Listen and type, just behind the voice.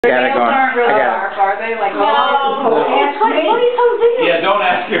Their nails aren't really sharp, are they? Like, no. Ask me. Yeah, don't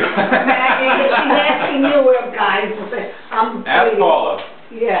ask her. She's asking you, guys. Ask Paula.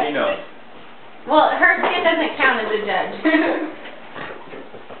 Yeah. She knows. Well, her skin doesn't count as a judge.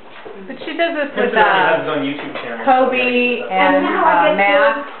 But she does this with on YouTube channel. Kobe and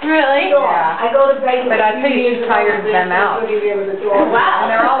Matt. Really? Yeah. I go to bed. But I tell you, she tires them out. Wow.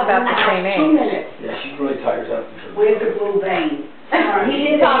 And they're all about the same age. 2 minutes. Yeah, she really tires out. Where's the blue vein?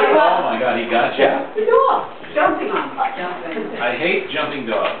 He didn't Oh my God, he got you. The dog. Jumping on me. Jumping. I hate jumping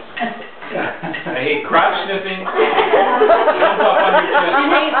dogs. I hate crotch sniffing. Jump up on your chest. I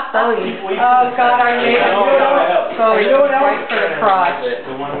hate Bowie. Oh God, our neighbor. Bowie right for the crotch.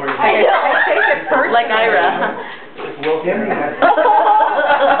 The one where I take it personally. Like Ira. Will Henry had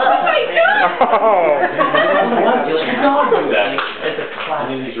Don't do that. it's a I class.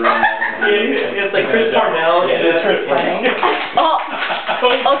 mean, he's wrong. It's like Chris Parnell. Oh,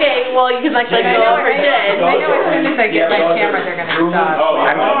 okay, well, you can like I know as soon as I get my camera, they're gonna stop. Oh,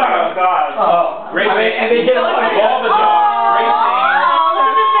 God. oh, great man. And they hit Of all the dogs, great man.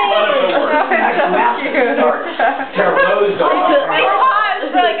 One of the worst. Those dogs. I pause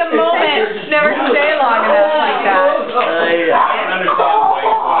for like a moment, never stay long enough like that. I don't understand why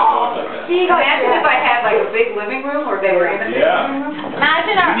you want a dog like that. Imagine if I had like a big living room or they were in a big Yeah. living room.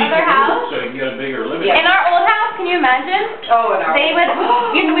 Imagine our You need other to move house. so you can get a bigger living In room. our old house, can you imagine? Oh, and our. They would,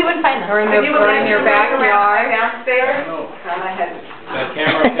 we wouldn't find them. Or in your backyard. I Downstairs. know. I had That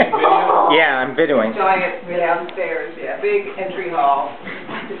camera take video? Yeah, I'm videoing. enjoying it downstairs. Yeah, big entry hall.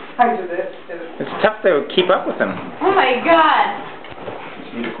 Under this. It's tough to keep up with them. Oh my God.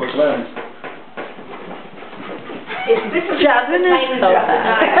 Just need a quick lens. Jasmine is so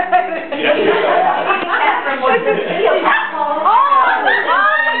fast.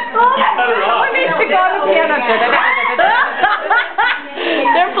 Someone needs to go on the piano.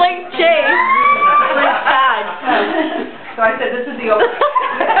 They're playing chase. Like tag. So I said, this is the open.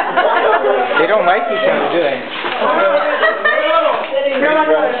 They don't like each other, do they?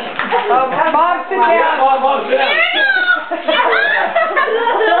 Mom, sit down. Mom, sit down.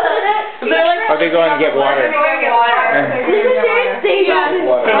 Or they go and get water.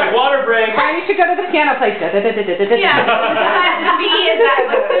 Water break. You should go to the piano place. Yeah. The B, is that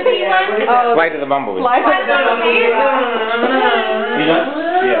what's the B one? Oh, Flight of the Bumblebee. Flight of the Bumblebee. You done?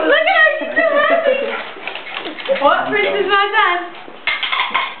 Yeah. Look at her, she's so happy. What? Prince is not done.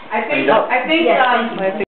 I think,